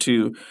and stuff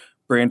to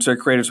brands or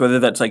creators, whether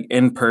that's like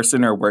in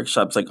person or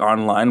workshops like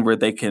online, where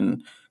they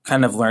can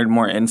kind of learn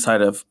more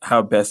insight of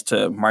how best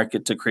to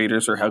market to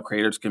creators or how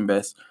creators can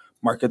best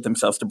market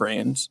themselves to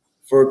brands?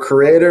 For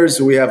creators,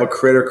 we have a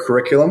creator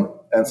curriculum,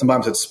 and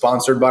sometimes it's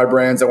sponsored by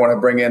brands that want to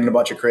bring in a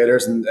bunch of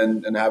creators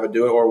and have it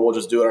do it, or we'll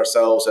just do it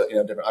ourselves.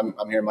 I'm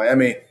here in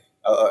Miami.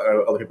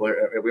 Other people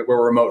here,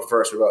 we're remote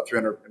first. We're about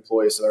 300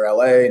 employees, so they're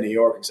LA, New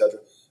York, etc.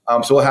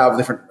 So we'll have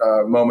different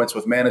moments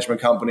with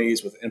management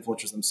companies, with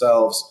influencers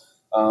themselves,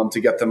 to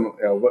get them.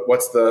 I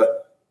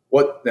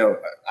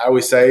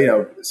always say,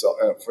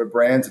 for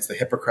brands, it's the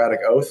Hippocratic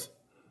Oath: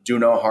 do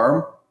no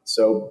harm.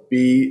 So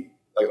be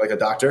like a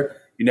doctor.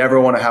 You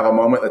never want to have a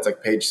moment that's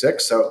like page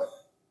 6. So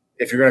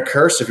if you're going to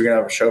curse, if you're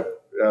going to show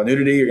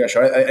nudity, you're going to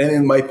show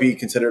anything that might be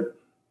considered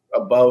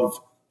above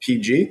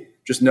PG,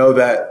 just know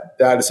that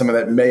that is something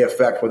that may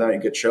affect whether or not you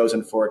get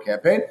chosen for a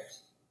campaign.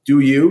 Do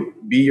you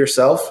be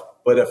yourself?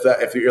 But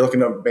if you're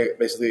looking to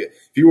basically,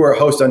 if you were a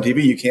host on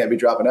TV, you can't be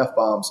dropping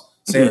F-bombs.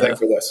 Same thing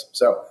for this.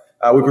 So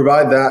we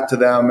provide that to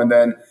them. And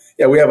then,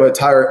 we have an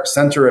entire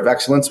center of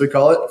excellence, we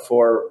call it,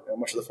 for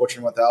much of the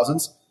Fortune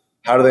 1000s.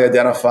 How do they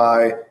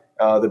identify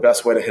the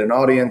best way to hit an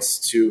audience,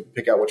 to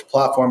pick out which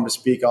platform to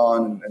speak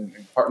on, and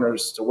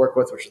partners to work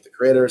with, which is the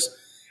creators,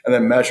 and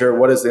then measure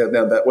what's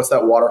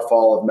that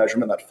waterfall of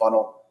measurement, that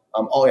funnel.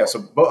 So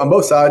on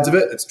both sides of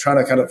it, it's trying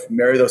to kind of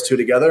marry those two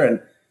together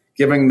and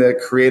giving the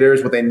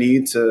creators what they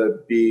need to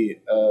be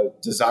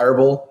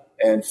desirable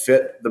and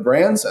fit the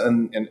brands,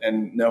 and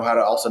know how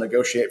to also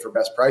negotiate for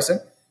best pricing,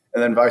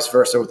 and then vice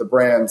versa with the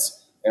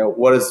brands.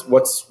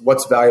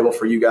 What's valuable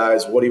for you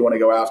guys? What do you want to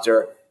go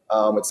after?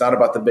 It's not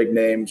about the big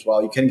names.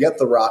 While you can get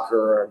The Rock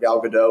or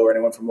Gal Gadot or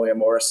anyone from William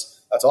Morris,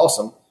 that's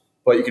awesome.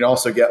 But you can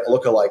also get a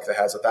lookalike that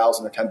has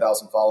 1,000 or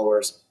 10,000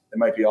 followers. It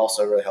might be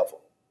also really helpful.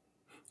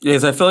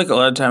 Yes, I feel like a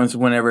lot of times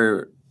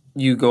whenever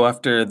you go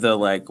after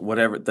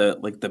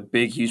the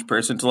big, huge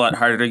person, it's a lot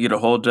harder to get a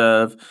hold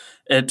of.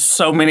 It's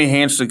so many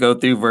hands to go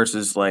through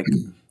versus like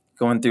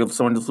going through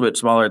someone that's a little bit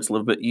smaller. It's a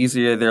little bit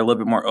easier. They're a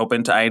little bit more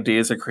open to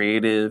ideas or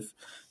creative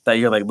that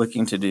you're like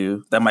looking to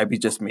do. That might be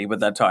just me, but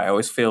that's how I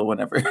always feel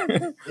whenever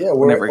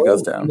whenever it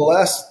goes down. The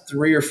last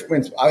 3 or 4,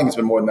 I think it's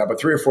been more than that, but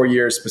 3 or 4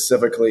 years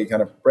specifically,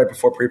 kind of right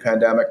before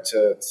pre-pandemic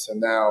to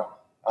now,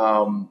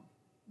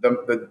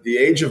 The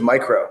age of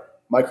micro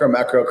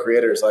macro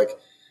creators, like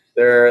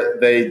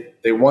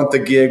they want the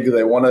gig,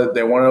 they want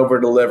to over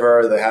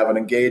deliver, they have an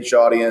engaged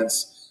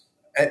audience.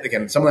 And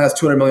again, someone that has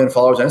 200 million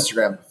followers on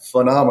Instagram,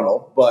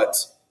 phenomenal, but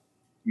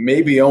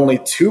maybe only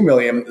 2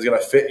 million is going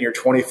to fit in your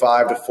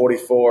 25 to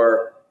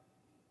 44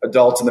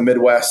 adults in the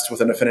Midwest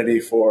with an affinity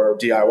for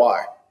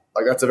DIY.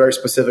 Like that's a very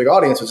specific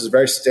audience, which is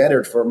very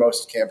standard for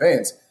most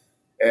campaigns.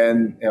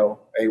 And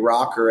a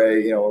Rock or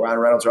a Ryan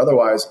Reynolds or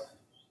otherwise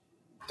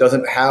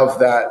doesn't have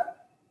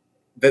that.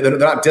 They're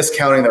not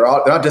discounting they're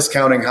not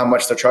discounting how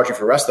much they're charging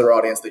for the rest of their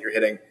audience that you're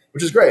hitting,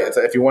 which is great.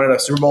 If you wanted a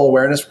Super Bowl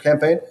awareness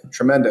campaign,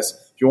 tremendous.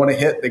 If you want to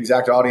hit the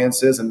exact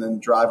audiences and then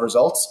drive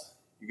results,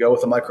 you go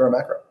with the micro or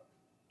macro.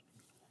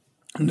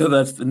 No,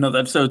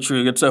 that's so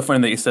true. It's so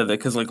funny that you said that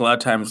because like a lot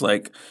of times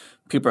like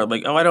people are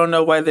like, oh, I don't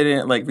know why they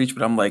didn't like reach,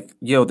 but I'm like,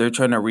 yo, they're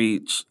trying to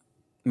reach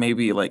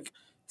maybe like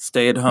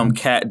stay-at-home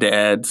cat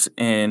dads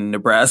in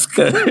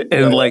Nebraska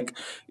and like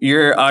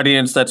your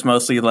audience that's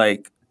mostly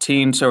like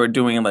teens who are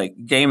doing like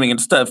gaming and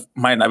stuff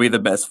might not be the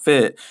best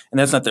fit. And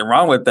there's nothing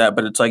wrong with that,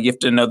 but it's like you have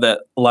to know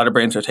that a lot of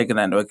brands are taking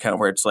that into account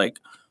where it's like,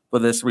 will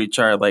this reach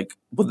our like,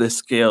 will this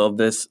scale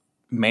this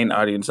main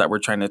audience that we're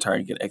trying to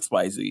target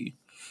XYZ?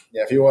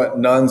 Yeah, if you want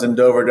nuns in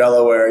Dover,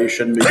 Delaware, you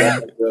shouldn't be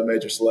going to a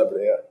major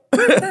celebrity.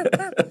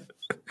 Yeah.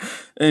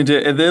 And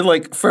then,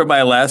 like, for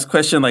my last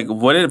question, like,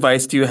 what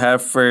advice do you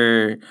have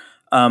for,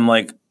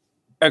 like,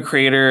 a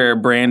creator or a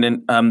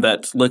brand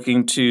that's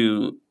looking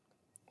to,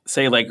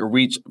 say, like,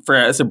 reach for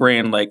as a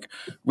brand, like,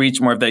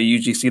 reach more of that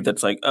UGC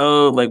that's like,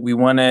 oh, like, we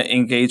want to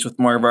engage with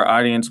more of our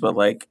audience, but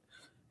like,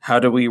 how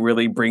do we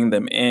really bring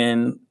them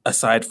in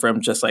aside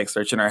from just like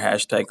searching our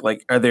hashtag?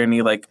 Like, are there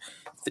any like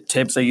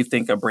tips that you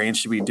think a brand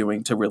should be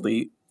doing to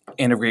really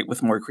integrate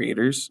with more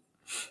creators?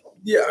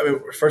 Yeah, I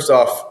mean, first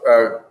off,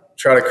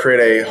 try to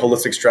create a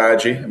holistic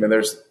strategy. I mean,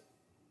 there's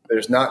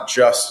not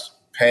just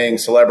paying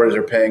celebrities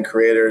or paying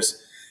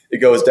creators. It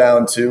goes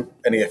down to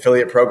any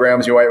affiliate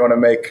programs you might want to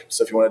make.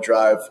 So if you want to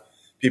drive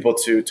people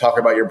to talk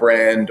about your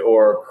brand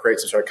or create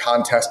some sort of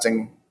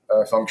contesting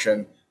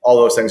function, all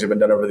those things have been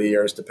done over the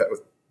years with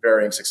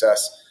varying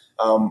success.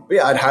 But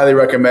yeah, I'd highly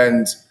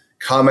recommend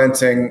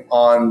commenting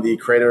on the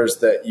creators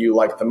that you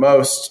like the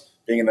most,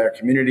 being in their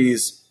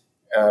communities,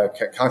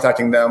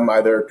 contacting them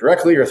either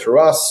directly or through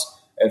us,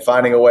 and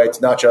finding a way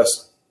to not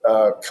just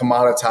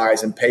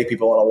commoditize and pay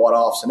people in a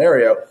one-off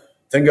scenario.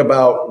 Think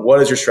about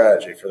what is your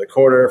strategy for the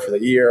quarter, for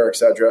the year, et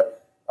cetera.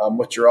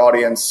 What's your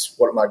audience,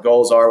 what my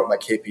goals are, what my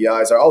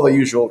KPIs are, all the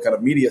usual kind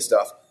of media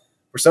stuff.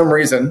 For some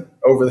reason,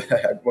 when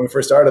we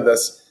first started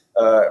this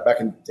back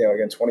in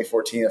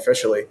 2014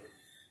 officially,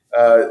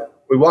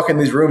 we walk in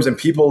these rooms and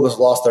people just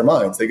lost their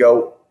minds. They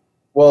go,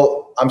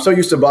 well, I'm so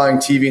used to buying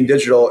TV and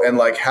digital and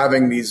like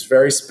having these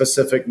very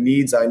specific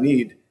needs I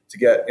need to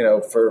get,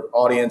 for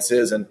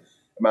audiences and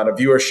amount of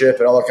viewership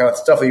and all that kind of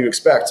stuff that you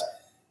expect.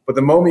 But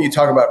the moment you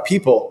talk about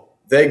people,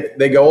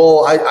 they go,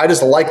 oh, I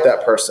just like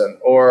that person,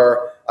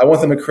 or I want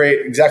them to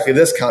create exactly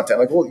this content.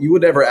 Like, well, you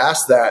would never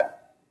ask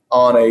that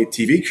on a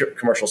TV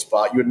commercial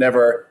spot. You would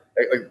never,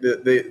 like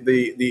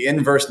the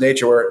inverse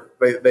nature where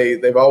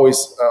they've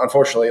always,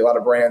 unfortunately, a lot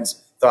of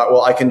brands thought,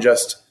 well, I can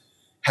just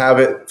have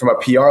it from a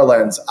PR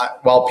lens.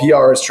 While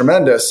PR is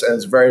tremendous and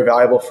it's very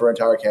valuable for an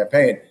entire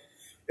campaign,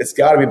 it's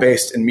got to be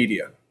based in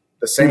media.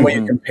 The same way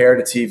you compare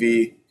to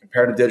TV,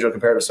 compare to digital,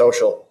 compare to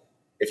social.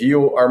 If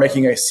you are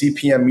making a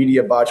CPM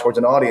media buy towards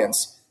an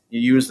audience, you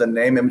use the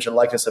name, image, and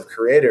likeness of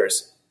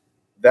creators.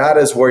 That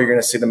is where you're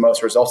going to see the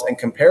most results. And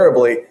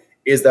comparably,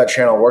 is that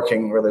channel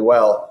working really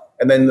well?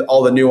 And then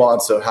all the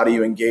nuance of how do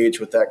you engage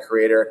with that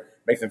creator,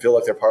 make them feel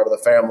like they're part of the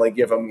family,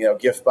 give them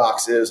gift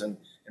boxes and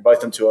invite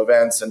them to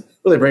events and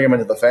really bring them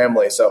into the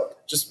family. So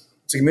just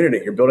it's a community.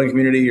 You're building a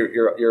community.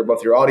 You're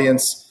both your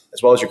audience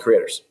as well as your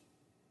creators.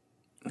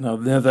 No,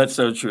 that's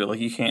so true. Like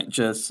you can't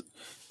just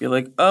be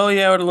like, oh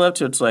yeah, I would love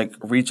to. It's like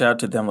reach out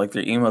to them, like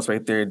their emails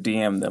right there,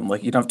 DM them.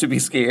 Like you don't have to be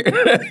scared.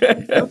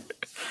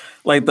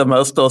 Like the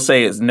most they'll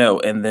say is no,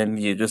 and then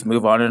you just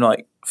move on and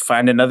like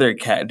find another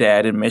cat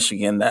dad in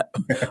Michigan that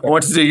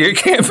wants to do your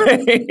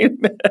campaign.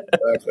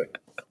 Exactly.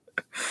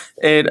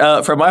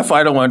 And for my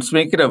final one,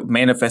 speaking of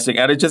manifesting,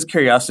 out of just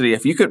curiosity,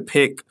 if you could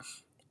pick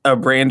a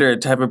brand or a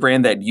type of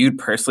brand that you'd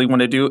personally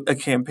want to do a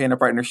campaign or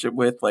partnership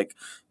with, like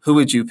who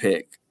would you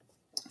pick?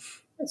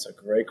 That's a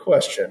great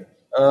question.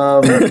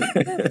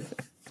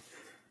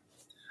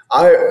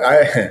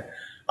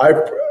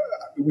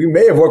 We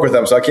may have worked with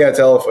them, so I can't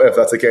tell if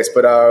that's the case.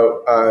 But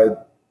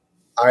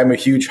I'm a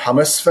huge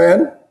hummus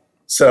fan,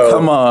 so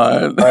come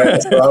on.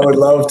 I would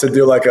love to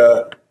do like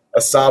a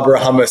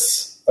Sabra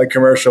hummus like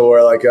commercial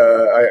where like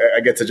I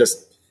get to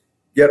just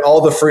get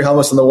all the free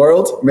hummus in the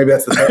world. Maybe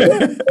that's the title.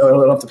 They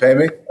don't have to pay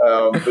me.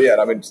 But yeah,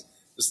 I mean,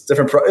 just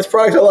different. It's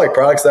products I like.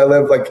 Products that I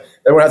live like.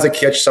 Everyone has a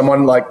kitsch.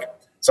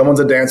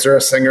 Someone's a dancer,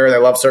 a singer. They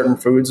love certain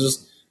foods.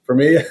 Just for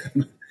me,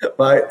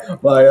 my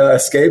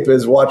escape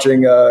is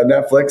watching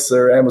Netflix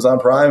or Amazon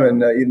Prime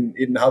and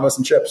eating hummus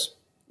and chips.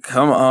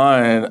 Come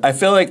on. I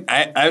feel like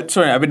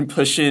I've been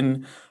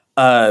pushing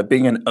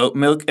being an oat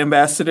milk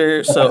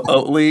ambassador. So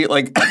Oatly,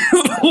 like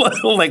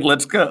Like,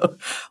 let's go.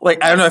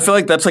 Like, I don't know. I feel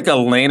like that's like a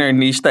lane or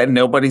niche that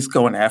nobody's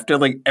going after.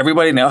 Like,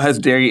 everybody now has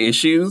dairy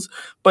issues,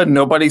 but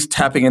nobody's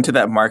tapping into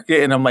that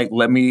market. And I'm like,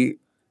 let me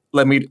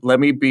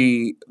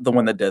be the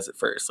one that does it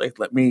first. Like,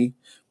 let me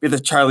be the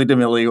Charli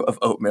D'Amelio of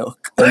oat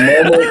milk.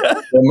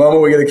 The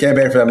moment we get a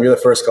campaign for them, you're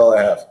the first call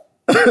I have.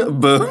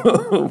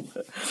 Boom.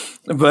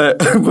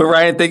 But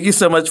Ryan, thank you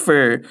so much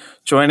for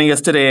joining us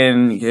today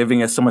and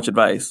giving us so much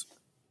advice.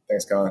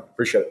 Thanks, Colin.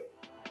 Appreciate it.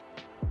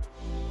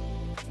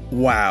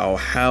 Wow,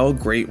 how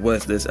great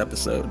was this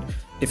episode?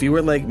 If you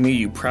were like me,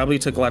 you probably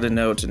took a lot of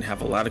notes and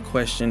have a lot of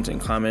questions and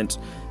comments.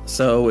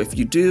 So if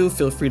you do,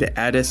 feel free to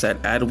add us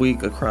at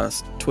Adweek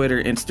across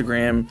Twitter,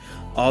 Instagram,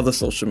 all the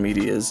social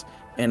medias.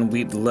 And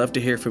we'd love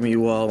to hear from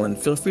you all. And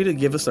feel free to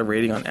give us a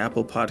rating on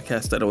Apple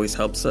Podcasts. That always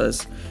helps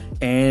us.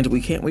 And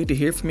we can't wait to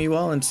hear from you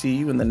all and see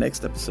you in the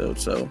next episode.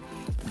 So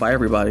bye,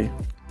 everybody.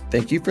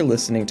 Thank you for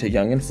listening to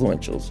Young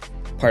Influentials,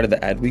 part of the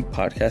Adweek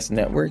Podcast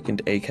Network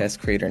and Acast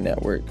Creator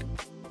Network.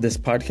 This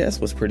podcast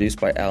was produced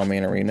by Al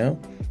Manarino,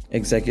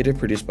 executive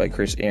produced by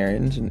Chris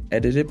Ahrens, and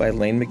edited by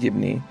Lane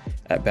McGibney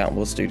at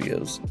Bountiful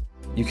Studios.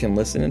 You can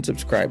listen and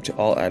subscribe to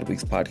all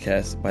Adweek's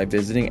podcasts by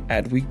visiting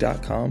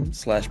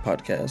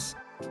adweek.com/podcasts.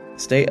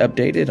 Stay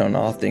updated on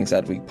all things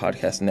Adweek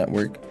Podcast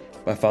Network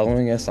by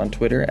following us on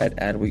Twitter at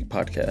Adweek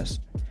Podcast.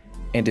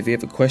 And if you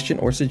have a question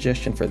or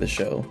suggestion for the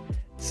show,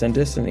 send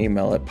us an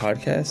email at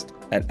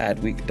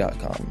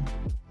podcast@adweek.com.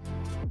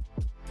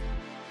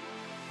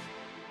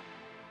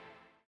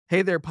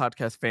 Hey there,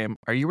 podcast fam.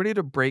 Are you ready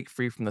to break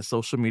free from the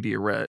social media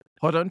rut?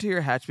 Hold on to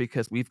your hatch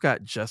because we've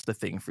got just the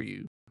thing for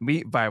you.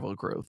 Meet Viral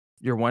Growth,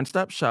 your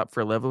one-stop shop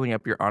for leveling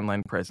up your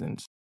online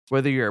presence.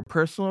 Whether you're a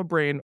personal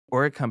brand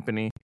or a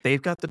company,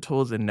 they've got the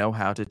tools and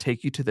know-how to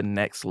take you to the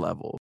next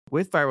level.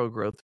 With Viral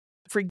Growth,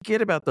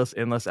 forget about those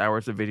endless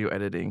hours of video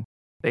editing.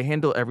 They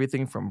handle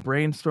everything from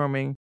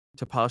brainstorming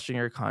to polishing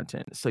your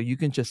content so you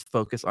can just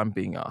focus on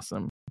being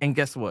awesome. And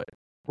guess what?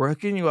 We're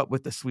hooking you up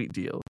with a sweet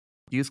deal.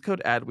 Use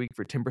code ADWEEK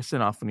for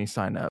 10% off when you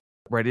sign up.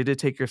 Ready to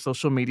take your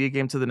social media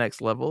game to the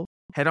next level?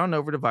 Head on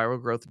over to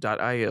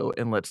viralgrowth.io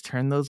and let's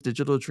turn those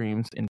digital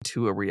dreams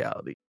into a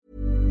reality.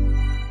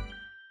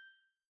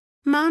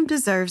 Mom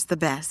deserves the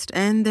best,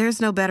 and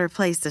there's no better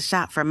place to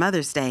shop for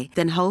Mother's Day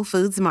than Whole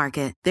Foods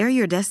Market. They're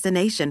your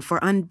destination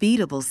for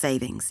unbeatable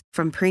savings,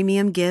 from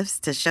premium gifts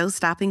to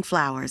show-stopping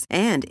flowers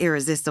and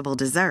irresistible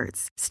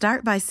desserts.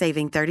 Start by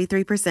saving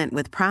 33%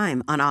 with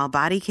Prime on all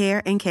body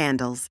care and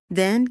candles.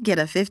 Then get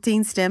a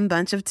 15-stem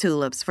bunch of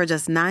tulips for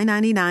just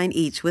 $9.99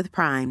 each with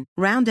Prime.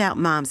 Round out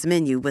Mom's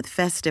menu with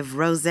festive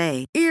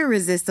rosé,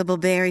 irresistible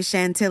berry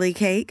chantilly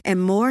cake,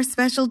 and more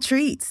special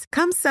treats.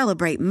 Come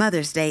celebrate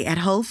Mother's Day at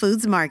Whole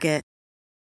Foods Market.